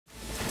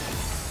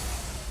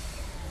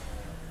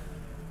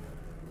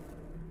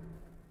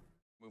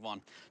move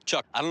on.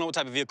 Chuck, I don't know what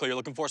type of vehicle you're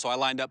looking for, so I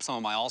lined up some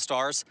of my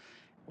all-stars.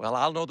 Well,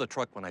 I'll know the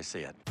truck when I see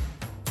it.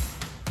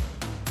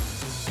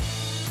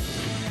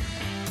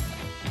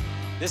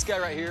 This guy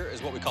right here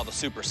is what we call the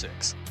Super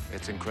 6.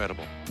 It's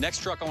incredible.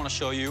 Next truck I want to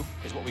show you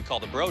is what we call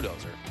the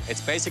BroDozer.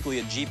 It's basically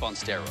a Jeep on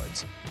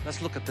steroids.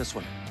 Let's look at this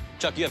one.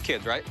 Chuck, you have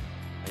kids, right?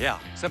 Yeah,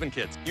 7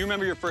 kids. You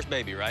remember your first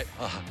baby, right?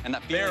 And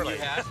that feeling barely. you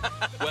had?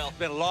 Well, It's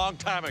been a long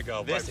time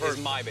ago. this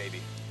is my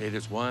baby. It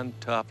is one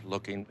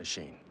tough-looking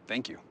machine.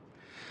 Thank you.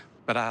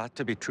 But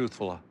to be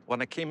truthful,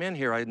 when I came in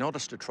here, I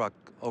noticed a truck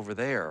over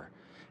there,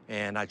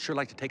 and I'd sure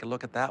like to take a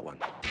look at that one.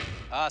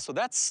 So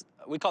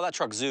we call that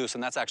truck Zeus,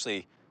 and that's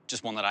actually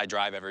just one that I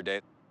drive every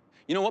day.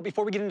 You know what,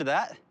 before we get into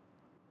that,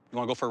 you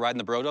want to go for a ride in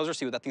the BroDozer,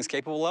 see what that thing's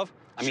capable of?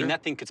 I mean,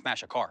 that thing could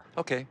smash a car.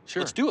 Okay,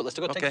 sure. Let's do it. Let's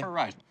go take it for a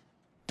ride.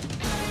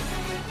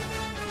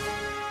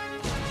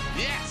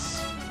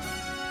 Yes!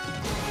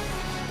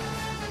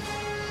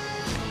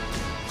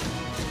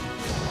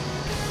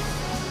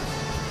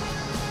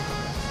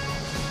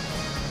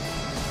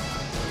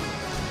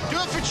 Do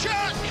it for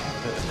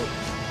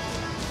Chuck!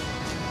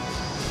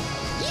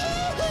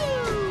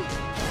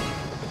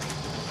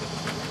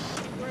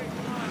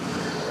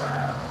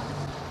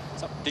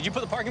 So, did you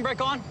put the parking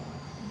brake on?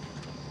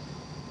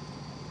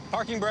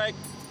 Parking brake.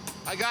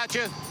 I got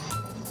you.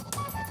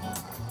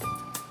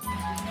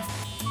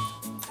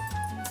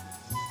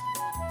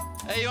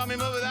 Hey, you want me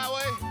to move it that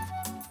way?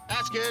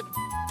 That's good.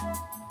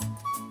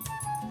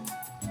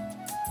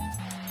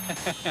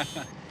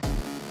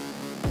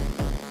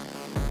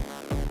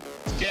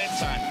 It's good,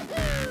 son.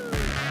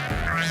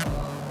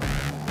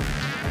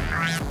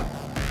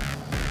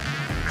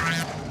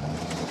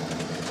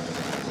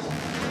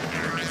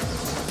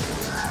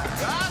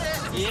 Got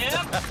it!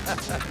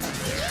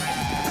 Yep.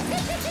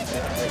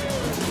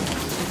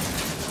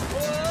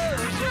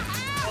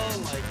 Oh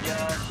my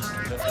gosh.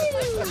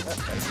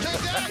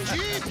 Take that,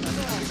 Jeep!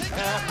 Take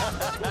that!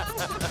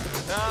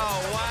 Oh,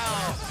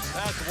 wow.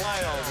 That's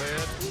wild,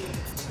 man.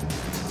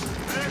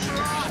 Finish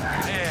her off!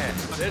 Man,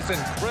 it's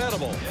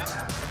incredible.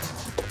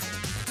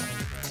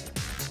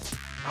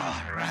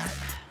 All right.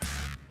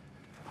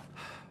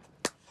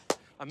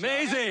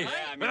 Amazing. Yeah,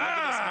 I mean, look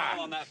at the smile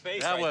on that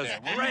face That right was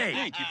there. great.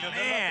 Thank you. Feel good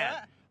about Man.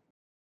 that?